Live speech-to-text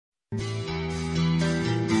From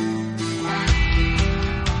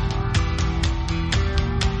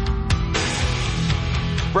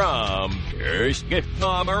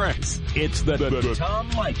Conglomerate, it's the Tom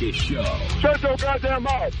Leykis Show. Shut your goddamn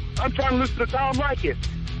mouth. I'm trying to listen to Tom Leykis.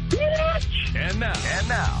 Bitch! And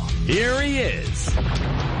now, here he is,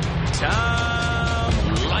 Tom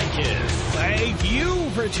Leykis. Thank you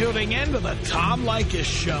for tuning in to the Tom Leykis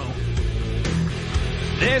Show.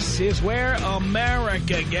 This is where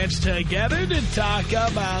America gets together to talk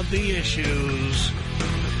about the issues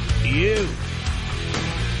you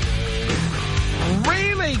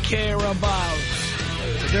really care about.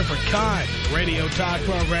 It's a different kind of radio talk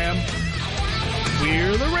program.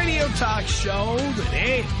 We're the radio talk show that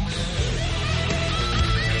is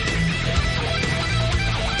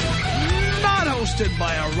not hosted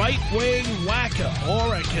by a right-wing wacko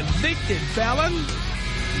or a convicted felon.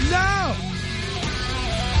 No.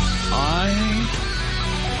 I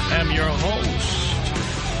am your host.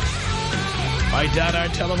 Write down our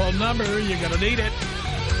telephone number. You're going to need it.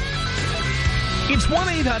 It's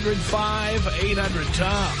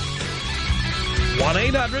 1-800-5800-TOM.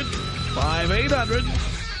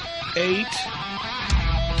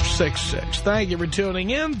 1-800-5800-866. Thank you for tuning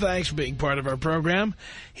in. Thanks for being part of our program.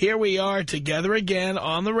 Here we are together again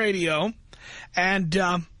on the radio. And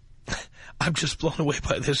I'm just blown away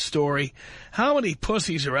by this story. How many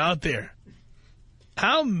pussies are out there?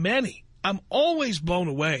 How many? I'm always blown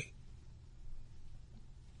away.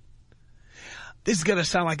 This is going to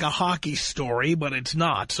sound like a hockey story, but it's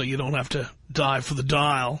not, so you don't have to dive for the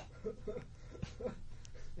dial.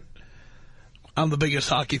 I'm the biggest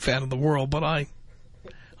hockey fan in the world, but I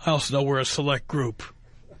also know we're a select group.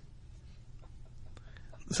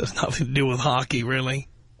 This has nothing to do with hockey, really.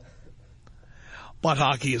 But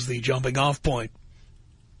hockey is the jumping off point.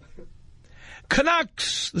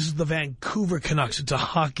 Canucks. This is the Vancouver Canucks. It's a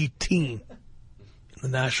hockey team in the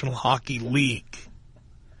National Hockey League.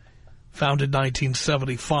 Founded in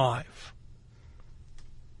 1975.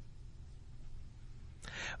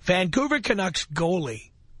 Vancouver Canucks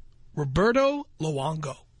goalie Roberto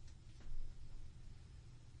Luongo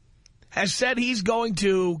has said he's going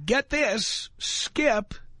to, get this,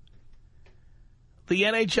 skip the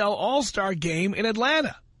NHL All-Star Game in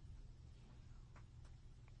Atlanta.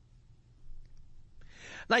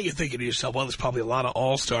 Now you're thinking to yourself, well, there's probably a lot of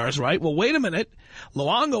All-Stars, right? Well, wait a minute.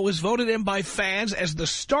 Luongo was voted in by fans as the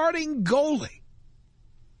starting goalie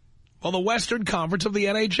for the Western Conference of the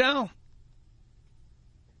NHL.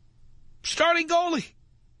 Starting goalie.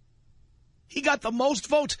 He got the most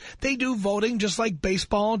votes. They do voting just like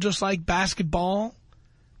baseball, just like basketball.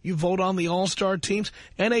 You vote on the All-Star teams.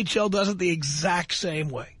 NHL does it the exact same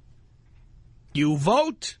way. You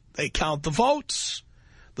vote, they count the votes,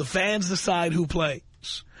 the fans decide who plays.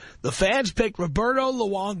 The fans picked Roberto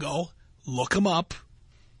Luongo. Look him up.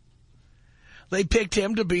 They picked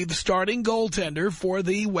him to be the starting goaltender for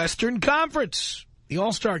the Western Conference, the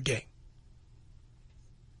All-Star Game.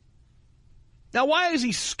 Now, why is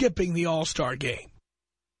he skipping the All-Star Game?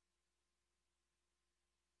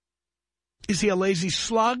 Is he a lazy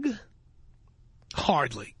slug?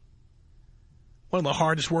 Hardly. One of the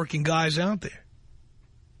hardest working guys out there.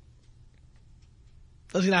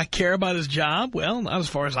 Does he not care about his job? Well, not as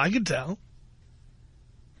far as I can tell.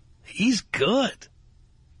 He's good.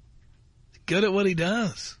 He's good at what he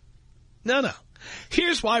does. No.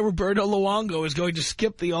 Here's why Roberto Luongo is going to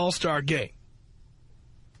skip the All-Star Game.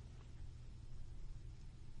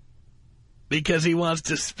 Because he wants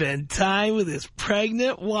to spend time with his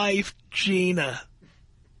pregnant wife, Gina,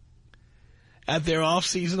 at their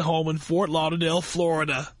off-season home in Fort Lauderdale,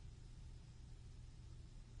 Florida.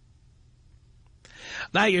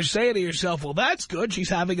 Now you're saying to yourself, well, that's good. She's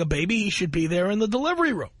having a baby. He should be there in the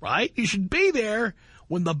delivery room, right? He should be there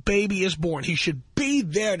when the baby is born. He should be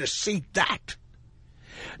there to see that.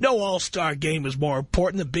 No All-Star Game is more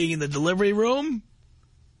important than being in the delivery room.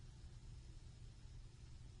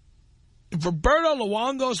 If Roberto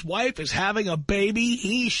Luongo's wife is having a baby,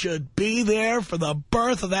 he should be there for the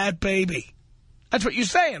birth of that baby. That's what you're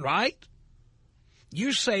saying, right?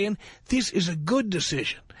 You're saying this is a good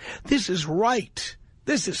decision. This is right.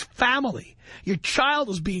 This is family. Your child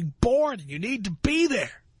is being born and you need to be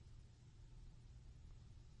there.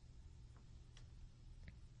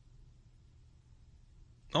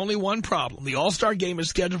 Only one problem. The All-Star Game is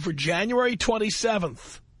scheduled for January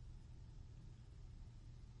 27th.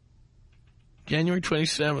 January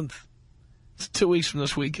 27th. It's 2 weeks from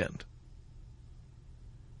this weekend.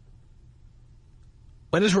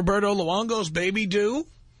 When is Roberto Luongo's baby due?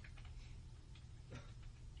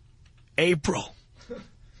 April.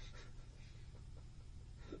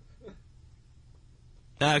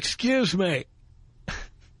 Now, excuse me.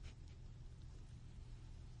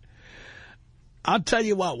 I'll tell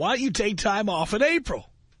you what, why don't you take time off in April?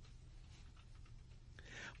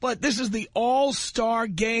 But this is the All-Star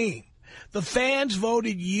Game. The fans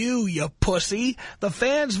voted you, you pussy. The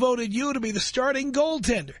fans voted you to be the starting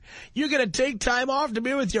goaltender. You're going to take time off to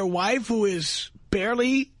be with your wife who is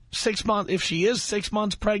barely 6 months, if she is 6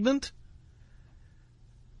 months pregnant?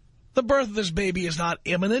 The birth of this baby is not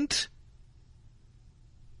imminent.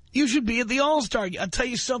 You should be at the All-Star Game. I'll tell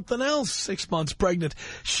you something else, 6 months pregnant.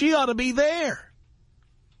 She ought to be there.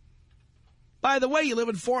 By the way, you live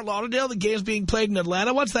in Fort Lauderdale. The game's being played in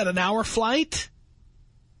Atlanta. What's that, an hour flight?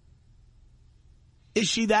 Is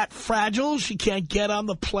she that fragile she can't get on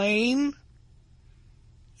the plane?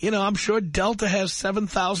 You know, I'm sure Delta has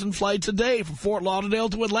 7,000 flights a day from Fort Lauderdale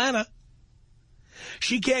to Atlanta.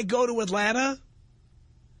 She can't go to Atlanta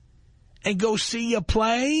and go see you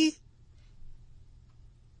play?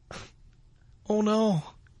 Oh, no.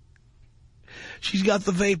 She's got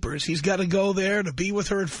the vapors. He's got to go there to be with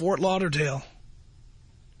her at Fort Lauderdale.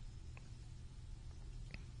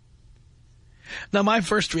 Now, my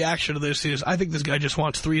first reaction to this is, I think this guy just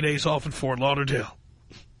wants 3 days off in Fort Lauderdale.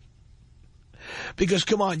 Because,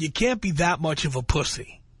 come on, you can't be that much of a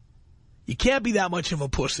pussy. You can't be that much of a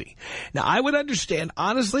pussy. Now, I would understand,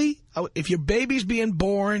 honestly, if your baby's being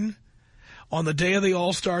born on the day of the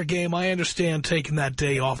All-Star Game, I understand taking that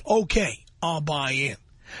day off. Okay, I'll buy in.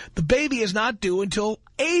 The baby is not due until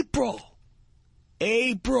April.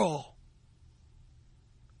 April.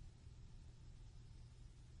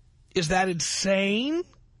 Is that insane?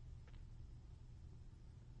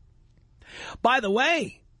 By the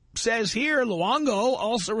way, says here, Luongo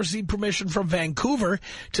also received permission from Vancouver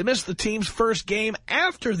to miss the team's first game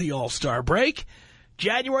after the All-Star break,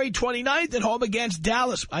 January 29th at home against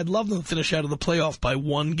Dallas. I'd love them to finish out of the playoffs by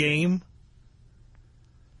 1 game.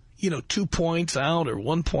 You know, 2 points out or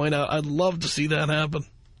 1 point out. I'd love to see that happen.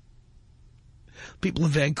 People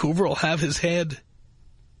in Vancouver will have his head.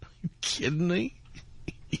 Are you kidding me?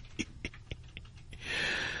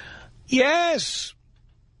 Yes.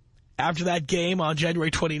 After that game on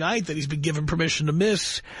January 29th that he's been given permission to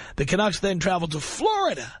miss, the Canucks then traveled to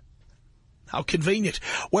Florida. How convenient.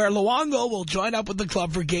 Where Luongo will join up with the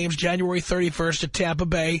club for games January 31st at Tampa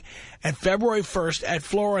Bay and February 1st at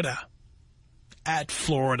Florida. At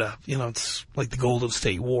Florida. You know, it's like the Golden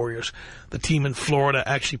State Warriors. The team in Florida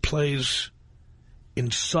actually plays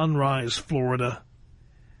in Sunrise, Florida,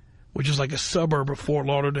 which is like a suburb of Fort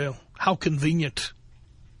Lauderdale. How convenient.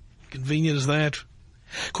 Convenient is that?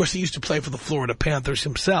 Of course, he used to play for the Florida Panthers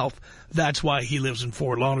himself. That's why he lives in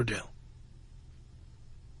Fort Lauderdale.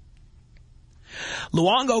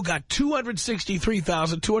 Luongo got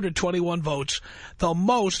 263,221 votes, the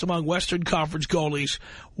most among Western Conference goalies,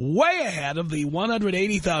 way ahead of the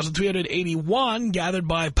 180,381 gathered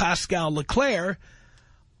by Pascal Leclerc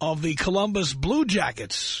of the Columbus Blue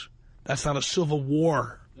Jackets. That's not a Civil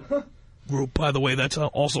War group, by the way. That's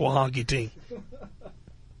also a hockey team.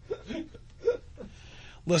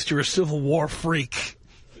 Unless you're a Civil War freak.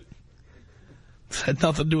 It's had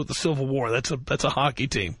nothing to do with the Civil War. That's a hockey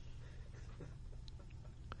team.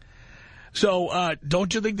 So,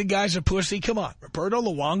 don't you think the guy's a pussy? Come on. Roberto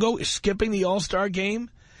Luongo is skipping the All-Star game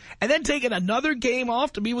and then taking another game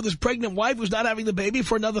off to be with his pregnant wife who's not having the baby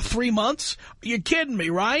for another 3 months? You're kidding me,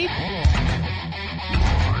 right?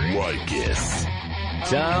 Leykis.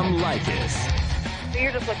 Tom Leykis. So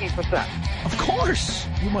you're just looking for sex? Of course.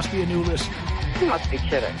 You must be a new listener. You must be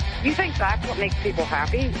kidding. You think that's what makes people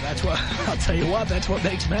happy? That's what, I'll tell you what, that's what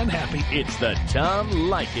makes men happy. It's the Tom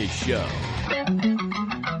Leykis Show.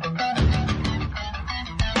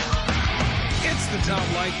 It's the Tom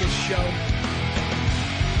Leykis Show.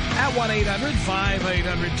 At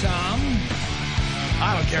 1-800-5800-TOM.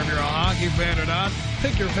 I don't care if you're a hockey fan or not.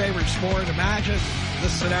 Pick your favorite sport. Imagine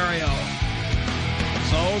this scenario.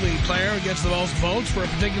 So the player who gets the most votes for a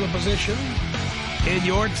particular position in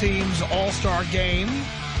your team's All-Star game,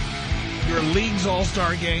 your league's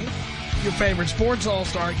All-Star game, your favorite sports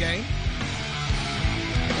All-Star game.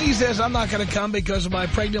 He says, I'm not going to come because of my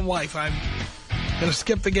pregnant wife. I'm going to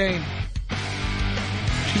skip the game.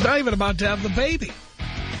 She's not even about to have the baby.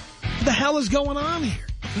 What the hell is going on here?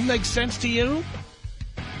 Doesn't it make sense to you?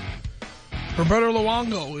 Roberto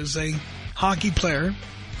Luongo is a hockey player.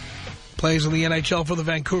 Plays in the NHL for the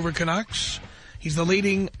Vancouver Canucks. He's the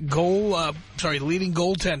leading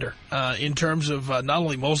goaltender in terms of not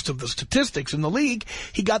only most of the statistics in the league,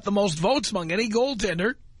 he got the most votes among any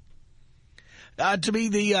goaltender to be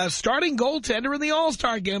the starting goaltender in the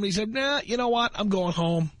All-Star game. He said, nah, you know what? I'm going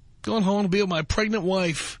home. Going home to be with my pregnant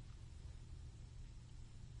wife.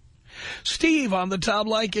 Steve on the Tom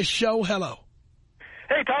Leykis show. Hello.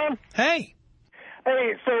 Hey, Tom. Hey.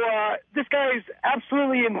 Hey, so this guy's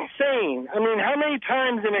absolutely insane. I mean, how many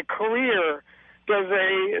times in a career does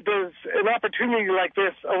an opportunity like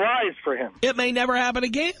this arise for him? It may never happen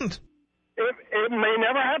again. It may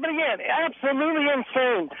never happen again. Absolutely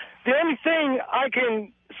insane. The only thing I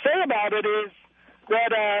can say about it is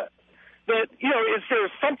that is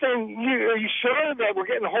there something, are you sure that we're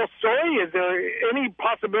getting the whole story? Is there any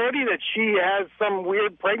possibility that she has some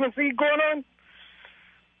weird pregnancy going on?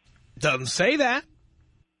 Doesn't say that.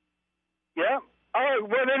 Yeah. All right,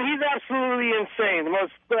 well, then he's absolutely insane. The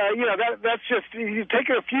most, that's just, you take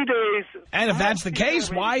it a few days. And if that's the case,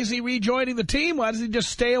 why is he rejoining the team? Why does he just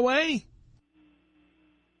stay away?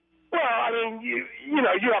 Well, I mean, you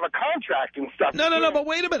have a contract and stuff. No, but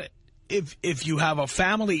wait a minute. If you have a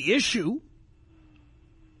family issue,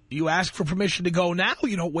 you ask for permission to go now.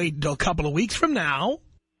 You don't wait until a couple of weeks from now.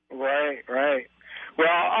 Right. Well,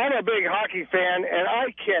 I'm a big hockey fan, and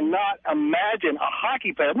I cannot imagine a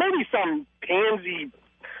hockey player, maybe some pansy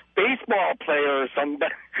baseball player or something,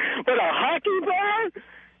 but a hockey player?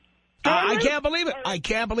 I can't believe it. I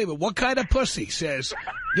can't believe it. What kind of pussy says,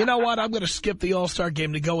 you know what, I'm going to skip the All-Star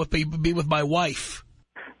game to go with be with my wife?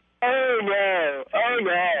 Oh, no.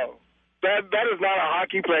 That is not a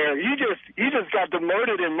hockey player. You just got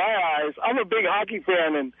demoted in my eyes. I'm a big hockey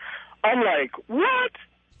fan, and I'm like, what?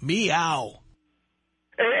 Meow.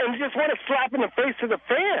 And just want to slap in the face to the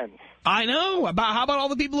fans. I know. How about all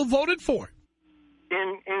the people who voted for it?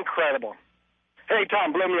 Incredible. Hey,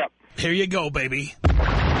 Tom, blow me up. Here you go, baby.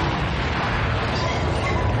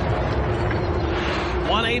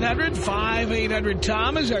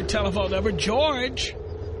 1-800-5800-TOM is our telephone number. George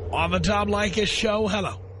on the Tom Leykis show.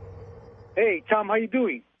 Hello. Hey, Tom, how you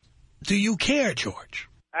doing? Do you care, George?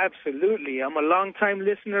 Absolutely. I'm a long-time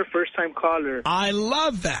listener, first-time caller. I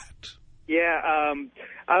love that. Yeah,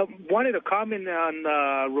 I wanted to comment on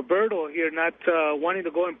Roberto here, not wanting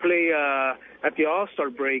to go and play at the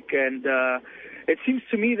All-Star break. And it seems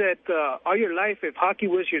to me that all your life, if hockey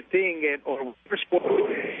was your thing or sport,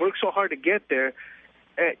 worked so hard to get there,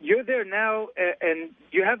 you're there now, and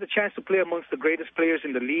you have the chance to play amongst the greatest players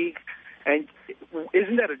in the league. And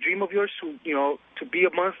isn't that a dream of yours, to be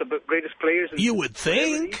amongst the greatest players? You would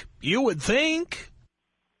think. You would think.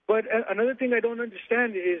 But another thing I don't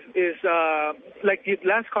understand is like the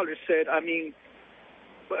last caller said, I mean,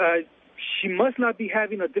 she must not be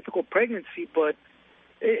having a difficult pregnancy, but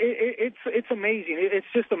it's amazing. It's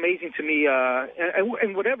just amazing to me,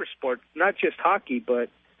 and whatever sport, not just hockey, but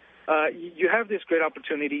you have this great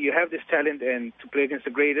opportunity, you have this talent, and to play against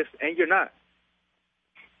the greatest, and you're not.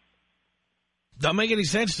 Doesn't make any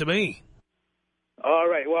sense to me. All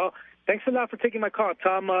right. Well, thanks a lot for taking my call,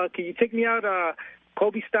 Tom. Can you take me out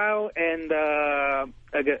Kobe style and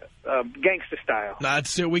gangster style?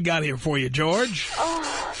 That's what we got here for you, George.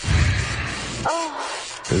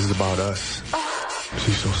 This is about us.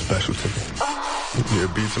 She's so special to me. Yeah,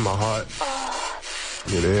 it beats in my heart.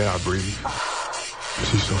 Yeah, the air I breathe.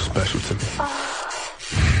 She's so special to me.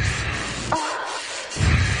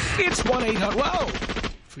 It's 1-800. Whoa.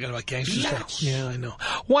 Forgot about gangster style. Yeah, I know.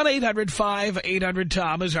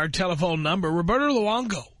 1-800-5800-TOM is our telephone number. Roberto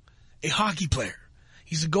Luongo, a hockey player.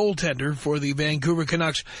 He's a goaltender for the Vancouver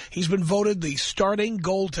Canucks. He's been voted the starting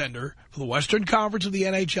goaltender for the Western Conference of the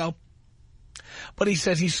NHL. But he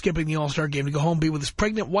says he's skipping the All-Star game to go home and be with his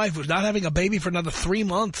pregnant wife who's not having a baby for another 3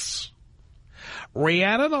 months.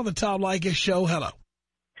 Rhiannon on the Tom Leykis show. Hello.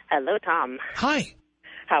 Hello, Tom. Hi.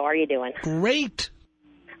 How are you doing? Great.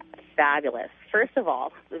 Fabulous. First of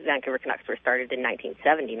all, the Vancouver Canucks were started in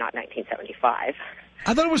 1970, not 1975.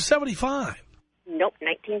 I thought it was 75. Nope,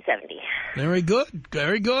 1970. Very good.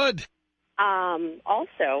 Very good.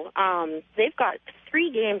 Also, they've got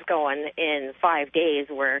 3 games going in 5 days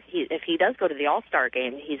where if he does go to the All-Star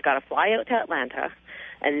game, he's got to fly out to Atlanta,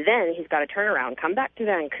 and then he's got to turn around, come back to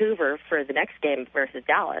Vancouver for the next game versus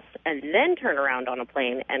Dallas, and then turn around on a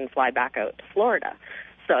plane and fly back out to Florida.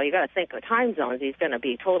 So you got to think of the time zones. He's going to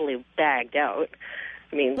be totally bagged out.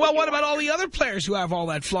 I mean, well, what about all the other players who have all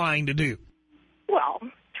that flying to do? Well,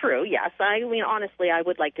 true, yes. I mean, honestly, I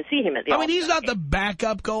would like to see him at the All-Star he's not game. the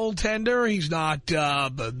backup goaltender. He's not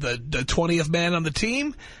the 20th man on the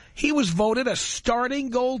team. He was voted a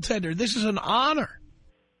starting goaltender. This is an honor.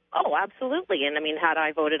 Oh, absolutely. And, I mean, had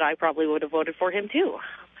I voted, I probably would have voted for him, too.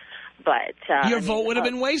 But your vote would have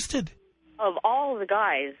been wasted. Of all the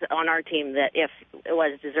guys on our team that if it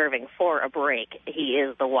was deserving for a break, he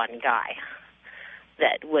is the one guy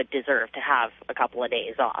that would deserve to have a couple of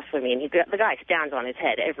days off. I mean, the guy stands on his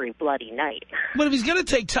head every bloody night. But if he's going to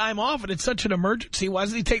take time off and it's such an emergency, why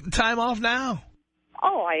doesn't he take the time off now?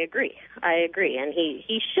 Oh, I agree. And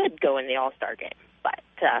he should go in the All-Star game. But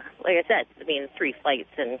like I said, I mean, 3 flights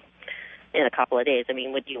in a couple of days. I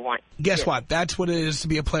mean, what do you want? Guess what? That's what it is to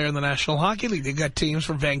be a player in the National Hockey League. They've got teams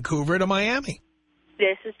from Vancouver to Miami.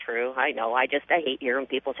 This is true. I know. I hate hearing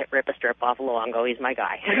people rip a strip off Luongo. He's my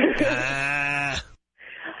guy.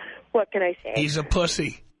 What can I say? He's a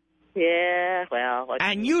pussy. Yeah, well.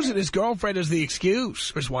 And using his girlfriend as the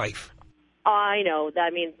excuse, or his wife. I know. I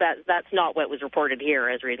mean, that's not what was reported here.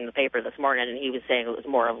 I was reading the paper this morning, and he was saying it was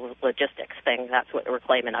more of a logistics thing. That's what we're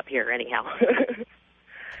claiming up here anyhow.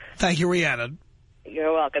 Thank you, Rhiannon.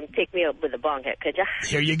 You're welcome. Take me up with a bong hit, could you?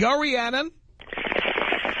 Here you go, Rhiannon.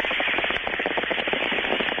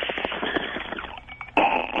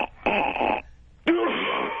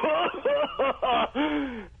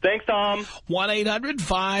 Thanks, Tom.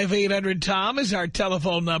 1-800-5800-TOM is our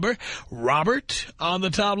telephone number. Robert on the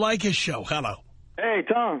Tom Leykis Show. Hello. Hey,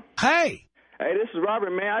 Tom. Hey. Hey, this is Robert,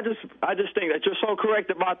 man. I just think that you're so correct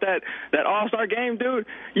about that All-Star game, dude.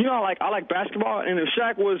 You know, I like basketball, and if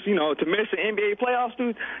Shaq was, to miss the NBA playoffs,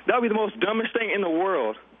 dude, that would be the most dumbest thing in the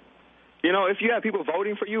world. You know, if you have people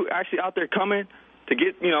voting for you actually out there coming to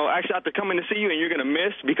get, actually out there coming to see you, and you're going to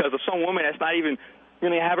miss because of some woman that's not even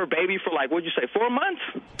going to have her baby for, what'd you say, 4 months?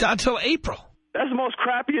 Until April. That's the most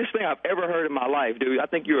crappiest thing I've ever heard in my life, dude. I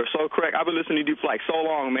think you are so correct. I've been listening to you for, so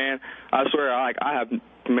long, man. I swear, I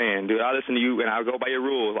listen to you, and I go by your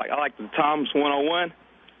rules. I like the Tom's 101.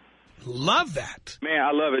 Love that. Man, I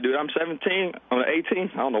love it, dude. I'm 17. I'm 18.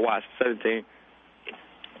 I don't know why it's 17.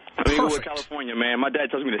 I'm in Inglewood, California, man. My dad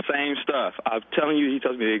tells me the same stuff. I'm telling you, he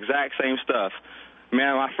tells me the exact same stuff.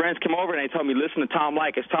 Man, my friends come over and they tell me, listen to Tom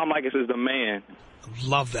Leykis. Tom Leykis is the man.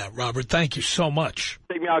 Love that, Robert. Thank you so much.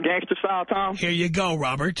 Take me out gangster style, Tom. Here you go,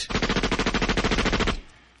 Robert.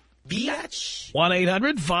 Biatch.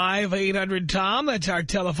 1-800-5800-TOM. That's our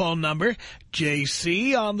telephone number.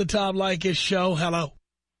 JC on the Tom Leykis Show. Hello.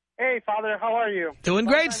 Hey, Father, how are you? Doing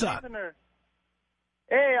great, son. Listener.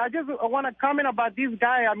 Hey, I just want to comment about this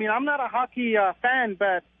guy. I mean, I'm not a hockey fan,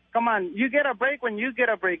 but come on, you get a break when you get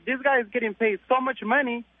a break. This guy is getting paid so much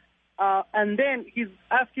money, and then he's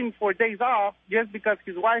asking for days off just because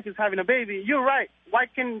his wife is having a baby. You're right. Why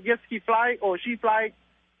can't just he fly or she fly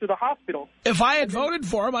to the hospital? If I had voted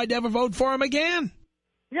for him, I'd never vote for him again.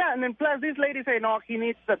 Yeah, and then plus this lady say, no, he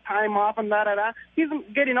needs the time off and da-da-da. He's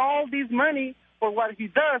getting all this money for what he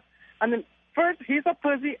does, and then first, he's a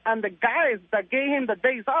pussy, and the guys that gave him the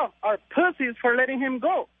days off are pussies for letting him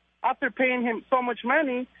go after paying him so much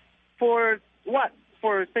money for what?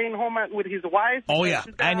 For staying home with his wife? Oh, yeah.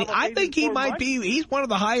 And I think he might be, he's one of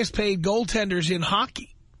the highest paid goaltenders in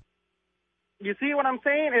hockey. You see what I'm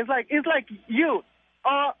saying? It's like you.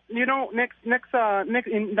 In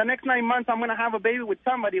the next 9 months, I'm going to have a baby with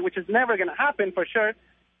somebody, which is never going to happen for sure.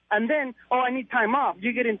 And then, I need time off.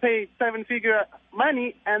 You're getting paid 7-figure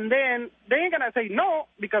money, and then they ain't going to say no,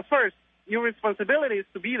 because first, your responsibility is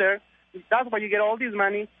to be there. That's why you get all this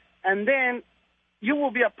money. And then you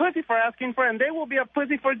will be a pussy for asking for it, and they will be a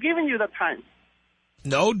pussy for giving you the time.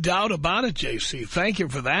 No doubt about it, JC. Thank you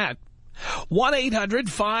for that.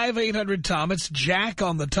 1-800-5800-TOM. It's Jack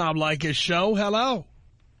on the Tom Leykis Show. Hello.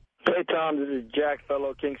 Hey, Tom. This is Jack,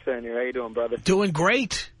 fellow Kings fan here. How you doing, brother? Doing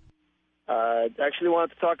great. Actually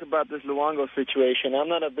wanted to talk about this Luongo situation. I'm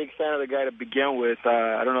not a big fan of the guy to begin with.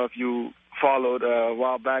 I don't know if you followed a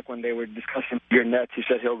while back when they were discussing your Nets. He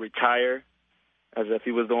said he'll retire, as if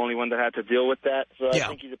he was the only one that had to deal with that. So I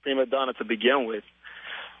think he's a prima donna to begin with.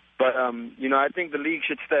 But, I think the league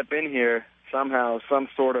should step in here somehow, some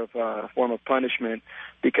sort of form of punishment,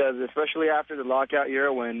 because especially after the lockout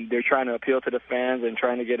year when they're trying to appeal to the fans and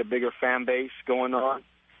trying to get a bigger fan base going on,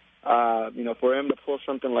 for him to pull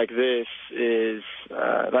something like this is,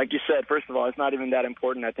 like you said, first of all, it's not even that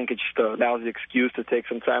important. I think it's just a lousy excuse to take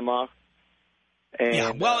some time off.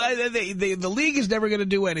 And, the league is never going to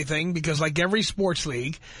do anything because, like every sports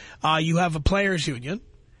league, you have a players' union,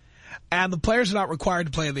 and the players are not required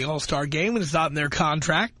to play in the All-Star game, and it's not in their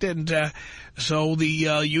contract, and so the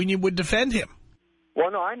union would defend him.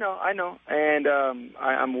 Well, no, I know, and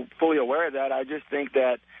I'm fully aware of that. I just think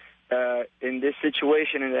that in this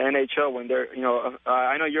situation in the NHL, when they're,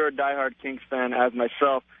 I know you're a diehard Kings fan, as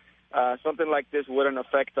myself. Something like this wouldn't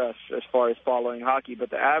affect us as far as following hockey, but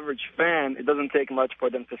the average fan, it doesn't take much for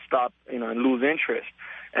them to stop, and lose interest.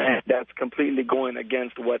 And that's completely going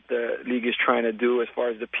against what the league is trying to do as far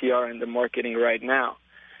as the PR and the marketing right now.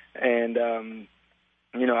 And,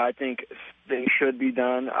 I think things should be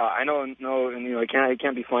done. I know, it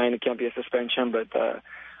can't be fined, it can't be a suspension, but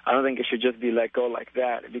I don't think it should just be let go like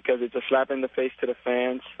that, because it's a slap in the face to the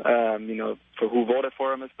fans, for who voted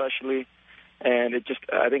for him especially. And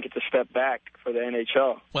I think it's a step back for the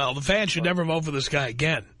NHL. Well, the fans should never vote for this guy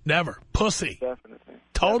again. Never. Pussy. Definitely.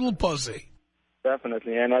 Total pussy.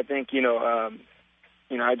 Definitely. And I think,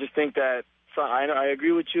 I just think that I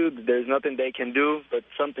agree with you. There's nothing they can do, but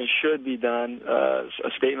something should be done. A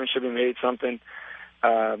statement should be made, something.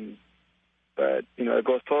 But, it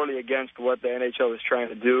goes totally against what the NHL is trying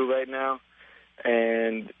to do right now.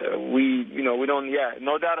 And we don't,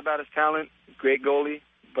 no doubt about his talent, great goalie,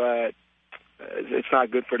 but it's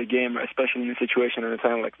not good for the game, especially in a situation in a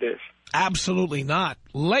time like this. Absolutely not.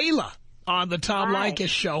 Layla on the Tom Leykis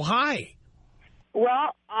Show. Hi.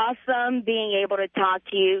 Well, awesome being able to talk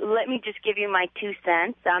to you. Let me just give you my 2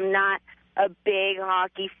 cents. I'm not a big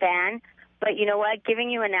hockey fan, but you know what?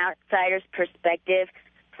 Giving you an outsider's perspective,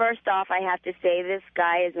 first off, I have to say this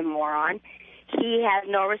guy is a moron. He has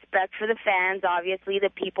no respect for the fans, obviously, the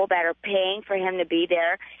people that are paying for him to be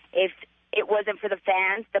there. If it wasn't for the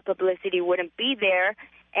fans, the publicity wouldn't be there,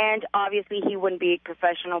 and obviously he wouldn't be a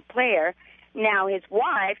professional player. Now, his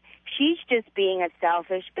wife, she's just being a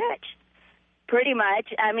selfish bitch. Pretty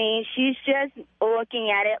much. I mean, she's just looking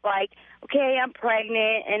at it like, okay, I'm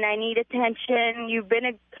pregnant and I need attention. You've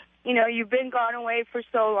been gone away for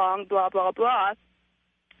so long, blah, blah, blah.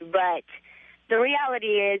 But the reality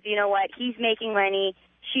is, you know what, he's making money.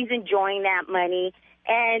 She's enjoying that money.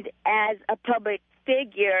 And as a public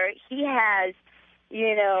figure, he has,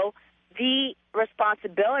 the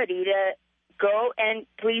responsibility to go and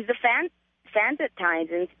please the fans at times,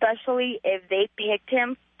 and especially if they picked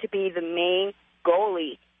him to be the main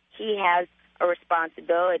goalie. He has a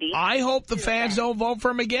responsibility. I hope the fans don't vote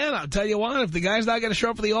for him again. I'll tell you what, if the guy's not going to show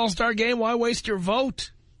up for the All-Star game, why waste your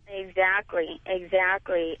vote? Exactly. And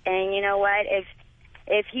you know what?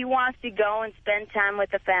 If he wants to go and spend time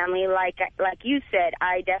with the family, like you said,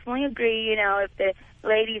 I definitely agree. If the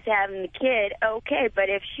lady's having the kid, okay. But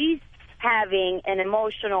if she's having an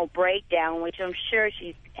emotional breakdown, which I'm sure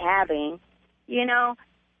she's having,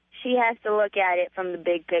 she has to look at it from the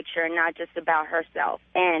big picture and not just about herself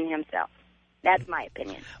and himself. That's my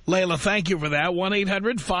opinion. Layla, thank you for that.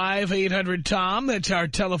 1-800-5800-TOM. That's our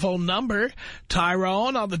telephone number.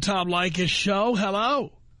 Tyrone on the Tom Leykis Show.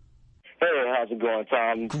 Hello. Hey, how's it going,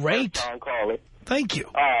 Tom? Great. Tom calling. Thank you.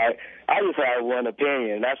 All right. I just have one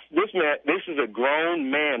opinion. This is a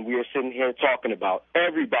grown man we are sitting here talking about.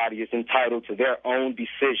 Everybody is entitled to their own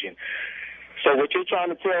decision. So what you're trying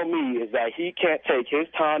to tell me is that he can't take his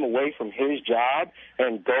time away from his job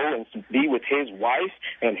and go and be with his wife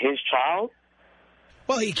and his child?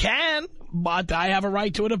 Well, he can, but I have a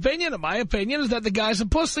right to an opinion, and my opinion is that the guy's a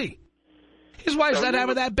pussy. His wife's not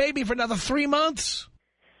having that baby for another 3 months.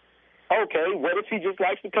 Okay, what if he just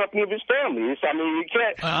likes the company of his family? You can't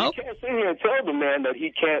sit here and tell the man that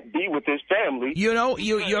he can't be with his family.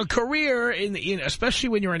 Your career, especially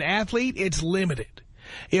when you're an athlete, it's limited.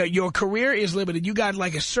 Your career is limited. You got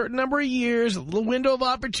like a certain number of years, a little window of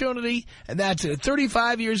opportunity, and that's it. At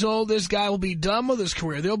 35 years old, this guy will be done with his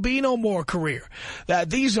career. There'll be no more career.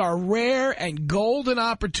 These are rare and golden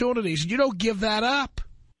opportunities. You don't give that up.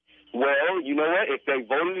 Well, you know what? If they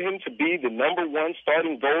voted him to be the #1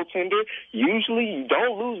 starting goaltender, usually you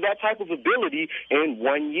don't lose that type of ability in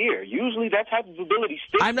 1 year. Usually that type of ability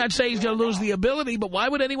sticks. I'm not saying he's going to lose the ability, but why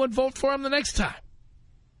would anyone vote for him the next time?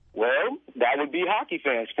 Well, that would be hockey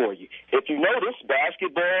fans for you. If you notice,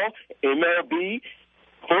 basketball, MLB,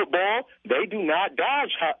 football, they do not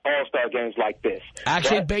dodge all-star games like this.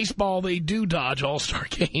 Actually, baseball, they do dodge all-star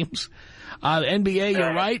games. NBA,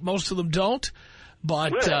 you're right, most of them don't.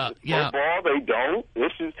 But, football, they don't.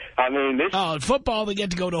 In football, they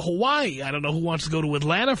get to go to Hawaii. I don't know who wants to go to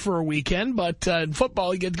Atlanta for a weekend, but in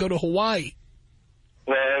football, you get to go to Hawaii.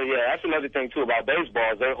 Well, yeah, that's another thing, too, about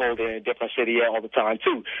baseball is they hold it in a different city all the time,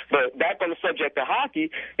 too. But back on the subject of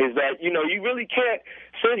hockey is that, you really can't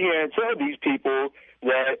sit here and tell these people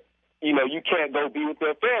that, you can't go be with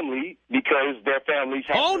their family because their families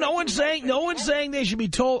have... Oh, no one's saying they should be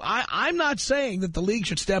told. I'm not saying that the league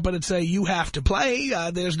should step in and say you have to play.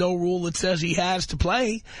 There's no rule that says he has to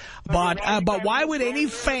play. But why would any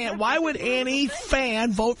fan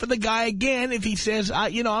vote for the guy again if he says,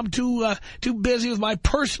 I'm too busy with my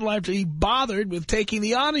personal life to be bothered with taking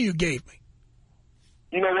the honor you gave me?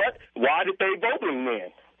 You know what? Why did they vote him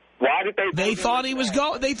then? Why did they thought he was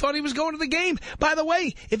going to the game. By the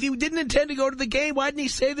way, if he didn't intend to go to the game, why didn't he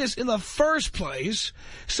say this in the first place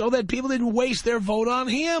so that people didn't waste their vote on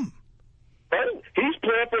him? Well, he's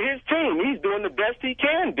playing for his team. He's doing the best he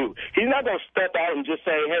can do. He's not going to step out and just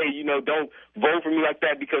say, hey, don't vote for me like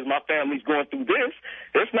that because my family's going through this.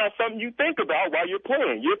 It's not something you think about while you're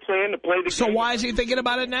playing. You're playing to play the game. So why is he thinking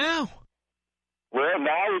about it now? Well,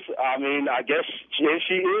 now I guess if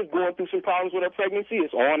she is going through some problems with her pregnancy,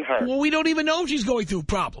 it's on her. Well, we don't even know if she's going through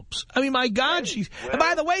problems. I mean, my God, and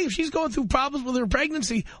by the way, if she's going through problems with her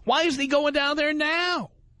pregnancy, why isn't he going down there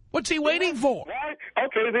now? What's he waiting for? Why?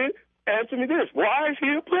 Okay, then. Answer me this. Why is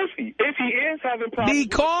he a pussy? If he is having problems...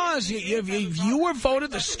 Because if you were voted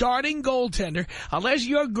the starting goaltender, unless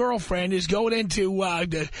your girlfriend is going into,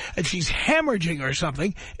 if she's hemorrhaging or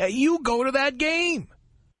something, you go to that game.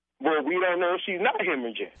 Well, we don't know if she's not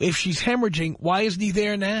hemorrhaging. If she's hemorrhaging, why isn't he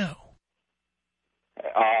there now?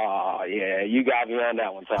 Oh, yeah, you got me on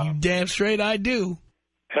that one, Tom. You damn straight I do.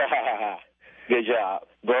 Good job.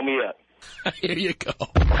 Blow me up. Here you go.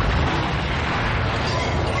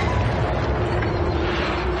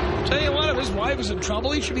 Tell you what, if his wife is in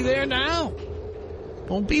trouble, he should be there now.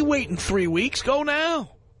 Don't be waiting 3 weeks. Go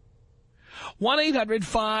now.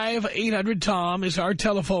 1-800-5800-TOM is our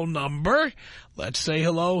telephone number. Let's say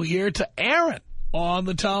hello here to Aaron on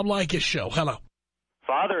the Tom Leykis Show. Hello.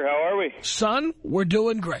 Father, how are we? Son, we're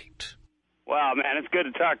doing great. Wow, man, it's good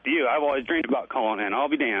to talk to you. I've always dreamed about calling in. I'll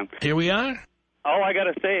be damned. Here we are. All I got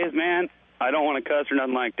to say is, man, I don't want to cuss or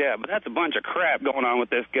nothing like that, but that's a bunch of crap going on with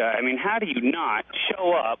this guy. I mean, how do you not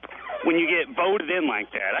show up when you get voted in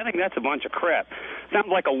like that? I think that's a bunch of crap. Sounds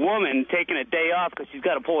like a woman taking a day off because she's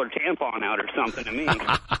got to pull her tampon out or something to me.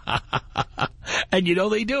 And you know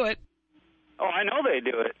they do it. Oh, I know they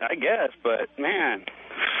do it, I guess, but, man,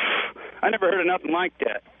 I never heard of nothing like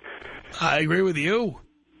that. I agree with you.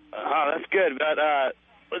 Oh, that's good. But,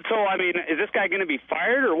 so, I mean, is this guy going to be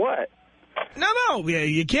fired or what? No,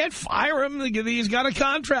 you can't fire him. He's got a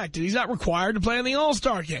contract, and he's not required to play in the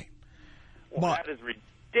All-Star game. Well, but that is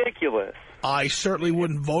ridiculous. I certainly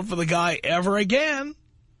wouldn't vote for the guy ever again.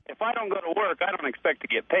 If I don't go to work, I don't expect to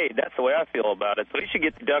get paid. That's the way I feel about it. So he should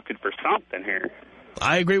get deducted for something here.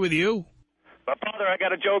 I agree with you. But, Father, I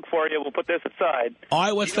got a joke for you. We'll put this aside. All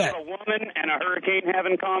right, what's that? What a woman and a hurricane have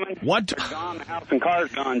in common? What? They're gone, the house and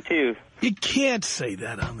car's gone, too. You can't say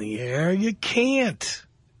that on the air. You can't.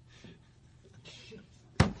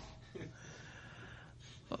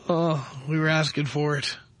 Oh, we were asking for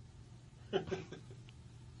it.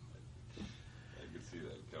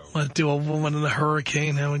 What do a woman and a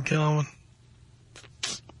hurricane have in common?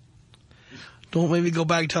 Don't maybe go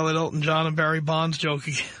back and tell that Elton John and Barry Bonds joke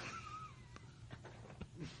again.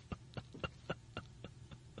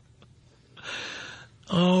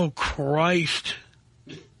 Oh, Christ.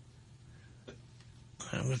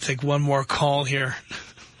 I'm going to take one more call here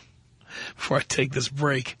before I take this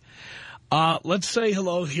break. Let's say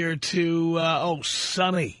hello here to,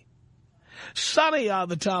 Sonny. Sonny on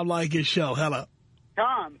the Tom Leykis Show. Hello.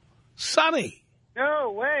 Tom. Sonny.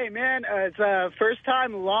 No way, man. It's first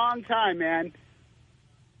time, long time, man.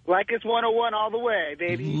 Leykis 101 all the way,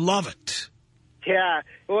 baby. Love it. Yeah.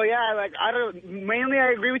 Well, yeah, mainly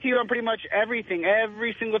I agree with you on pretty much everything.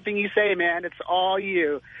 Every single thing you say, man. It's all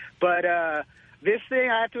you. But this thing,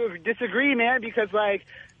 I have to disagree, man, because,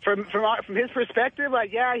 from his perspective,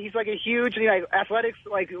 yeah, he's a huge, athletics,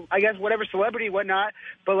 I guess whatever celebrity, whatnot.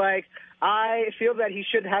 But I feel that he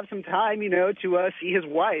should have some time, to see his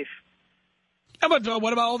wife. Yeah, but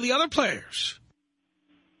what about all the other players?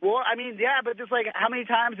 Well, I mean, yeah, but just how many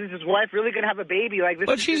times is his wife really going to have a baby? This?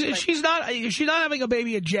 But she's not having a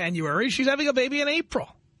baby in January. She's having a baby in April.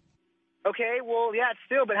 Okay, well, yeah,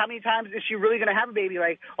 still, but how many times is she really going to have a baby?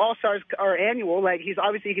 All-Stars are annual. He's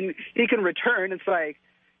obviously he can return. It's his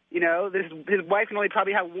wife can only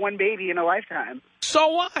probably have one baby in a lifetime.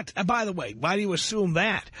 So what? And by the way, why do you assume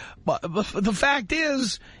that? But the fact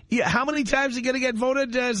is, how many times are you going to get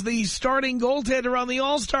voted as the starting goaltender on the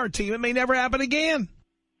All-Star team? It may never happen again.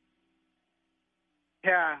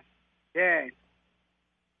 Yeah.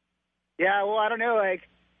 Yeah, well, I don't know, I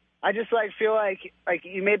just, feel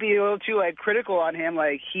you may be a little too, critical on him.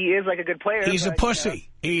 He is, a good player. He's a pussy.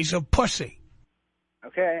 He's a pussy.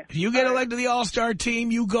 Okay. If you get elected to the All-Star team,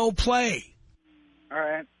 you go play. All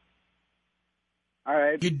right.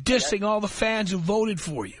 You're dissing all the fans who voted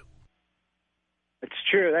for you. It's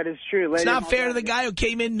true. That is true. It's not fair to the guy who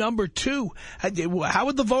came in number 2. How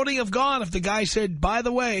would the voting have gone if the guy said, by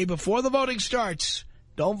the way, before the voting starts,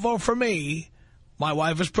 don't vote for me. My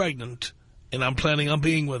wife is pregnant, and I'm planning on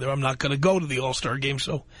being with her. I'm not going to go to the All-Star game,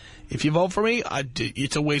 so if you vote for me,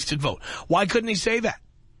 it's a wasted vote. Why couldn't he say that?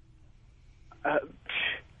 I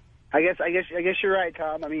guess you're right,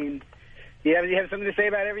 Tom. I mean, you have something to say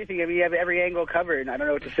about everything. I mean, you have every angle covered. I don't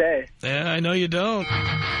know what to say. Yeah, I know you don't.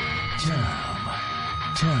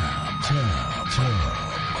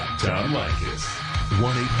 Tom Leykis.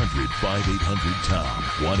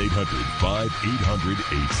 1-800-5800-TOM.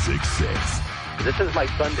 1-800-5800-866. This is my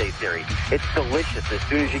Sunday theory. It's delicious as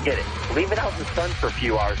soon as you get it. Leave it out in the sun for a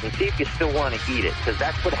few hours and see if you still want to eat it, because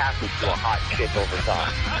that's what happens to a hot chick over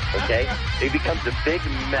time, okay? It becomes a big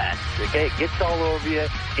mess, okay? It gets all over you.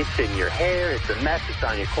 It's in your hair. It's a mess. It's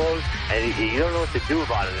on your clothes. And you don't know what to do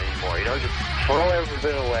about it anymore. You know, just throw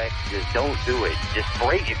everything away. Just don't do it. Just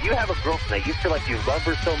break. If you have a girlfriend that you feel like you love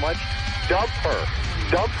her so much, dump her.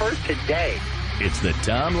 Dump her today. It's the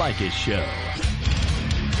Tom Leykis Show.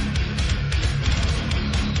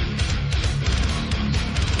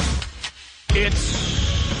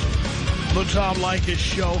 It's the Tom Leykis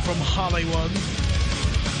Show from Hollywood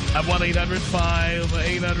at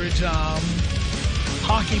 1-800-5800-TOM.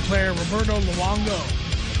 Hockey player Roberto Luongo,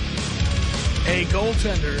 a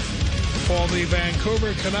goaltender for the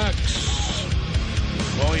Vancouver Canucks.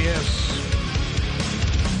 Oh, yes.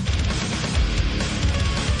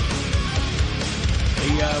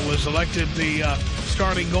 He was elected the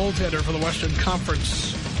starting goaltender for the Western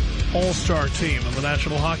Conference All-Star team in the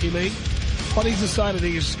National Hockey League. But he's decided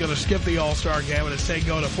he's going to skip the All-Star game and instead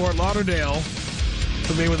go to Fort Lauderdale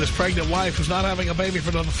to be with his pregnant wife, who's not having a baby for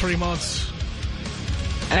another 3 months.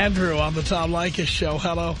 Andrew on the Tom Leykis Show.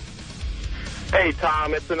 Hello. Hey,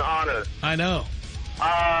 Tom. It's an honor. I know.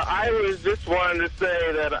 I was just wanting to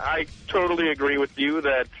say that I totally agree with you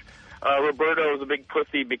that Roberto is a big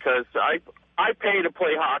pussy because I pay to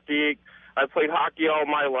play hockey. I played hockey all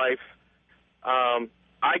my life. I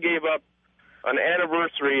gave up an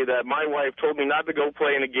anniversary that my wife told me not to go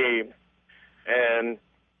play in a game. And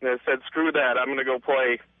I said, screw that, I'm going to go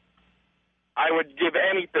play. I would give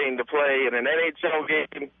anything to play in an NHL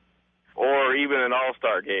game or even an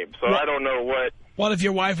All-Star game. So I don't know what... What if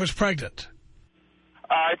your wife was pregnant?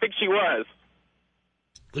 I think she was.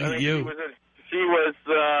 Look at you. She was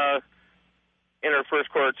in her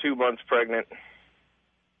first quarter 2 months pregnant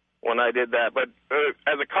when I did that. But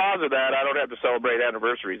as a cause of that, I don't have to celebrate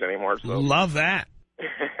anniversaries anymore. So. Love that.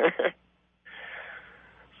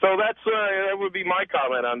 So that would be my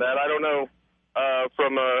comment on that. I don't know.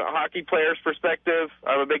 From a hockey player's perspective,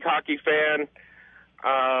 I'm a big hockey fan.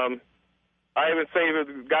 I even say the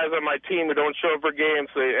guys on my team who don't show up for games,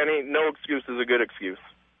 no excuse is a good excuse.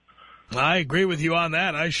 I agree with you on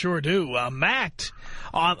that. I sure do. Matt,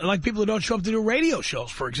 like people who don't show up to do radio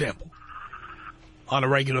shows, for example, on a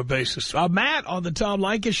regular basis. Matt on the Tom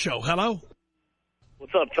Leykis Show. Hello.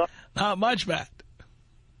 What's up, Tom? Not much, Matt.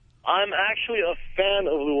 I'm actually a fan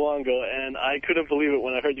of Luongo, and I couldn't believe it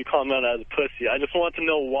when I heard you call him out as a pussy. I just want to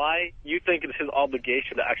know why you think it's his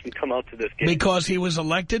obligation to actually come out to this game. Because he was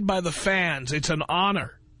elected by the fans. It's an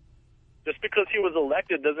honor. Just because he was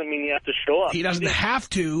elected doesn't mean he has to show up. He doesn't have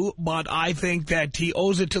to, but I think that he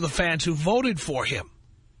owes it to the fans who voted for him.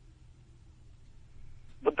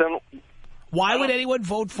 But then... Why would anyone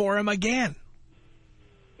vote for him again?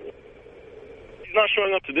 He's not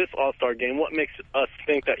showing up to this All-Star game. What makes us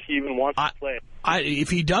think that he even wants to play? If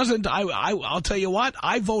he doesn't, I'll tell you what,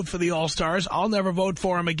 I vote for the All-Stars. I'll never vote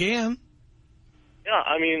for him again. Yeah,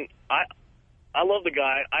 I mean, I love the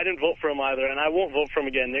guy. I didn't vote for him either, and I won't vote for him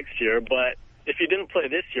again next year. But if he didn't play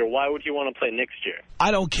this year, why would you want to play next year?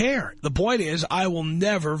 I don't care. The point is, I will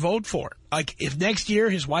never vote for him. Like, if next year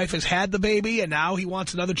his wife has had the baby and now he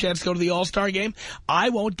wants another chance to go to the All-Star game, I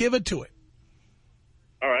won't give it to him.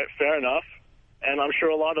 All right, fair enough. And I'm sure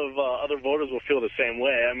a lot of other voters will feel the same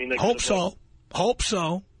way. I mean, they Hope so. Hope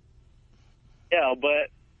so. Yeah, but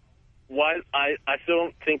why? I still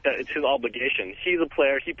don't think that it's his obligation. He's a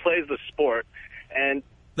player. He plays the sport. And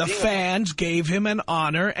the fans gave him an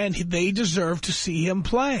honor, and they deserve to see him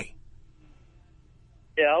play.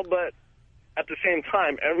 Yeah, but at the same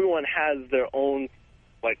time, everyone has their own,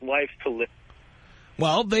 lives to live.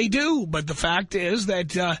 Well, they do, but the fact is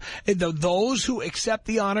that those who accept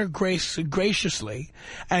the honor graciously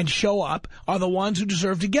and show up are the ones who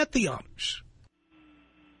deserve to get the honors.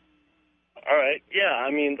 All right, yeah, I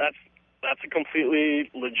mean, that's a completely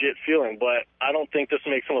legit feeling, but I don't think this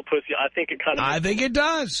makes him a pussy. I think it kind of... I think it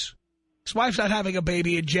does. His wife's not having a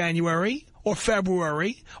baby in January or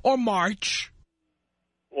February or March.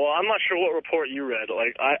 Well, I'm not sure what report you read.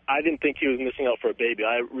 I didn't think he was missing out for a baby.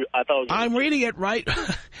 I thought it was... I'm reading it right.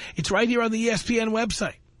 It's right here on the ESPN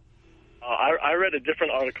website. I read a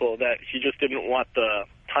different article that he just didn't want the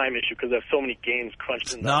time issue because there's so many games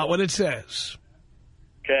crunched in. Not what it says.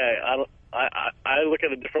 Okay, I look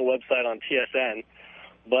at a different website on TSN,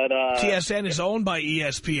 but TSN is owned by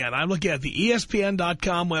ESPN. I'm looking at the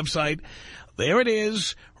ESPN.com website. There it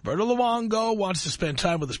is. Roberto Luongo wants to spend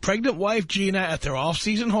time with his pregnant wife, Gina, at their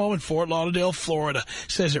off-season home in Fort Lauderdale, Florida.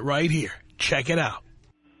 Says it right here. Check it out.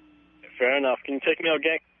 Fair enough. Can you take me out,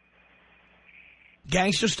 gang?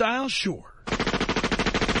 Gangster style? Sure.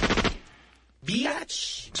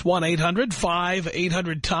 Biatch. It's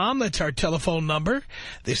 1-800-5800-TOM. That's our telephone number.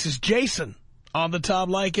 This is Jason on the Tom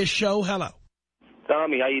Leykis Show. Hello.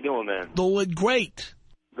 Tommy, how you doing, man? Doing great.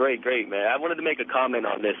 Great, man. I wanted to make a comment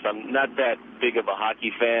on this. I'm not that big of a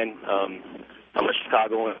hockey fan. I'm a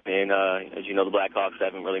Chicagoan, and as you know, the Blackhawks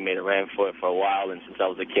haven't really made a run for it for a while, and since I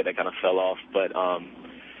was a kid, I kind of fell off. But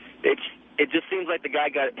it just seems like the guy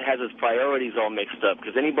has his priorities all mixed up,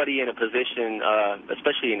 because anybody in a position,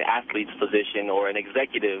 especially an athlete's position or an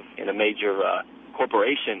executive in a major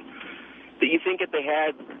corporation, that you think if they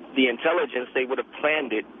had the intelligence, they would have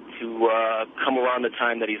planned it to come around the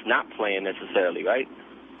time that he's not playing necessarily, right?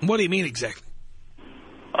 What do you mean exactly?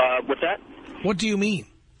 What's that? What do you mean?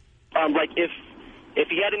 Like if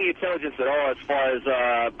he had any intelligence at all as far as,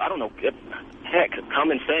 I don't know, heck,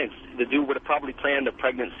 common sense, the dude would have probably planned a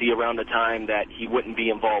pregnancy around the time that he wouldn't be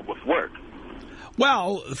involved with work.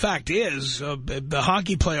 Well, the fact is, the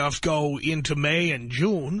hockey playoffs go into May and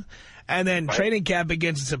June, and then training camp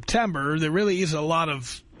begins in September. There really is a lot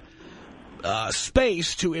of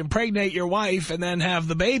space to impregnate your wife and then have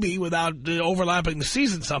the baby without overlapping the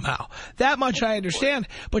season somehow. That much I understand,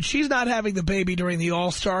 but she's not having the baby during the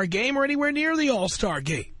All-Star game or anywhere near the All-Star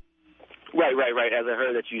game. Right. As I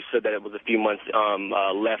heard that you said that it was a few months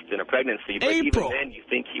left in a pregnancy. But April. Even then, you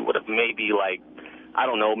think he would have maybe, like, I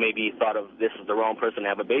don't know, maybe thought of this is the wrong person to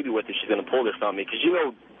have a baby with if she's going to pull this on me. Because you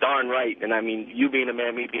know darn right, and I mean, you being a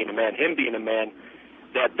man, me being a man, him being a man,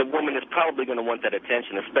 that the woman is probably going to want that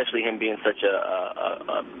attention, especially him being such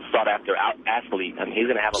a sought-after athlete. I mean, he's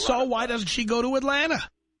going to have a lot. So why doesn't she go to Atlanta?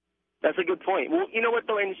 That's a good point. Well, you know what,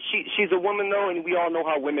 though, and she's a woman, though, and we all know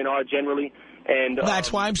how women are generally. And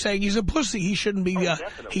that's why I'm saying he's a pussy. He shouldn't be.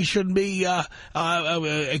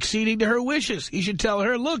 Acceding to her wishes. He should tell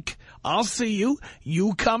her, "Look, I'll see you.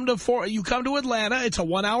 You come to Atlanta. It's a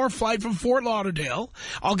 1-hour flight from Fort Lauderdale.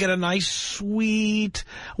 I'll get a nice suite.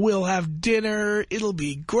 We'll have dinner. It'll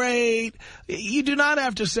be great." You do not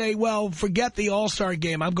have to say, "Well, forget the All-Star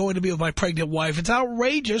game. I'm going to be with my pregnant wife." It's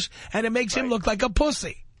outrageous, and it makes him look like a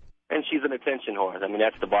pussy. And she's an attention whore. I mean,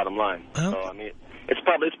 that's the bottom line. Oh. So, I mean, it's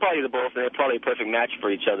probably the both, and they're probably a perfect match for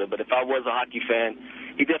each other. But if I was a hockey fan,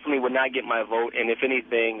 he definitely would not get my vote. And if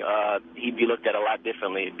anything, he'd be looked at a lot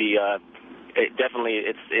differently. It'd be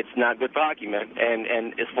it's not good for hockey, man.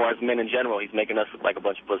 And as far as men in general, he's making us look like a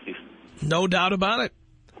bunch of pussies. No doubt about it.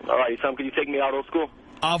 All right, Tom, can you take me out of school?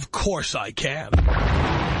 Of course I can.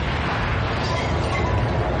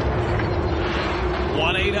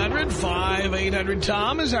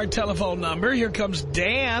 1-800-5800-TOM is our telephone number. Here comes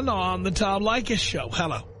Dan on the Tom Leykis Show.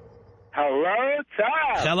 Hello. Hello,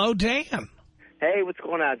 Tom. Hello, Dan. Hey, what's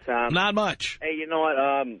going on, Tom? Not much. Hey, you know what?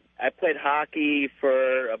 I played hockey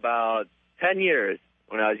for about 10 years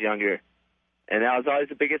when I was younger, and that was always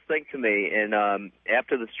the biggest thing to me. And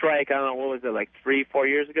after the strike, I don't know, what was it, like 3-4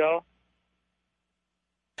 years ago?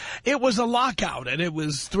 It was a lockout, and it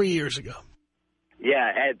was 3 years ago.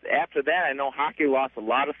 Yeah, and after that, I know hockey lost a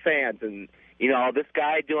lot of fans. And, you know, this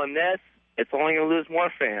guy doing this, it's only going to lose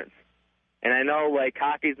more fans. And I know, like,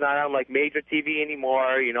 hockey's not on, like, major TV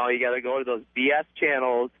anymore. You know, you got to go to those BS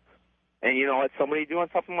channels. And, you know what, somebody doing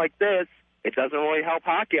something like this, it doesn't really help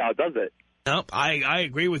hockey out, does it? Nope, I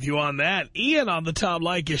agree with you on that. Ian on the Tom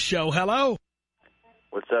Leykis Show. Hello.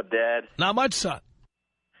 What's up, Dad? Not much, son.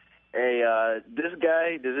 Hey, this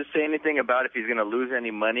guy, does this say anything about if he's going to lose any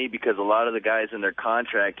money? Because a lot of the guys in their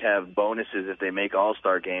contract have bonuses if they make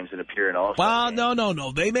All-Star games and appear in All-Star games.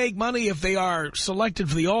 No. They make money if they are selected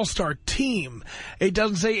for the All-Star team. It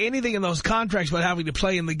doesn't say anything in those contracts about having to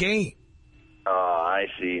play in the game. Oh, I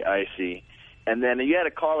see. And then you had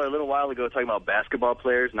a caller a little while ago talking about basketball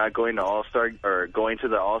players not going to All-Star or going to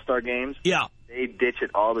the All-Star games. Yeah. They ditch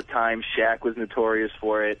it all the time. Shaq was notorious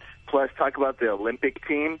for it. Plus, talk about the Olympic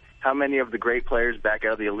team. How many of the great players back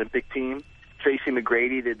out of the Olympic team? Tracy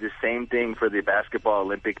McGrady did the same thing for the basketball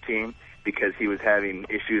Olympic team because he was having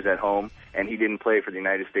issues at home, and he didn't play for the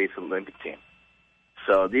United States Olympic team.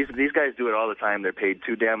 So these guys do it all the time. They're paid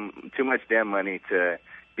too much damn money to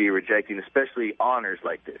be rejecting, especially honors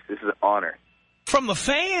like this. This is an honor. From the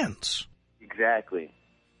fans. Exactly.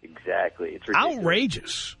 It's ridiculous.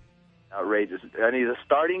 Outrageous. And he's a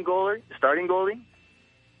starting goalie. It's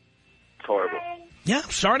horrible. Yeah,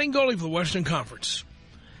 starting goalie for the Western Conference.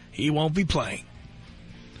 He won't be playing.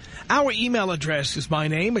 Our email address is my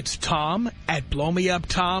name. It's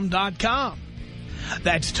tom@blowmeuptom.com.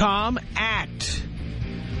 That's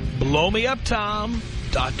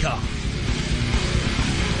tom@blowmeuptom.com.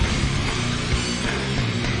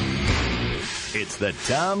 It's the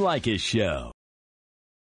Tom Leykis Show.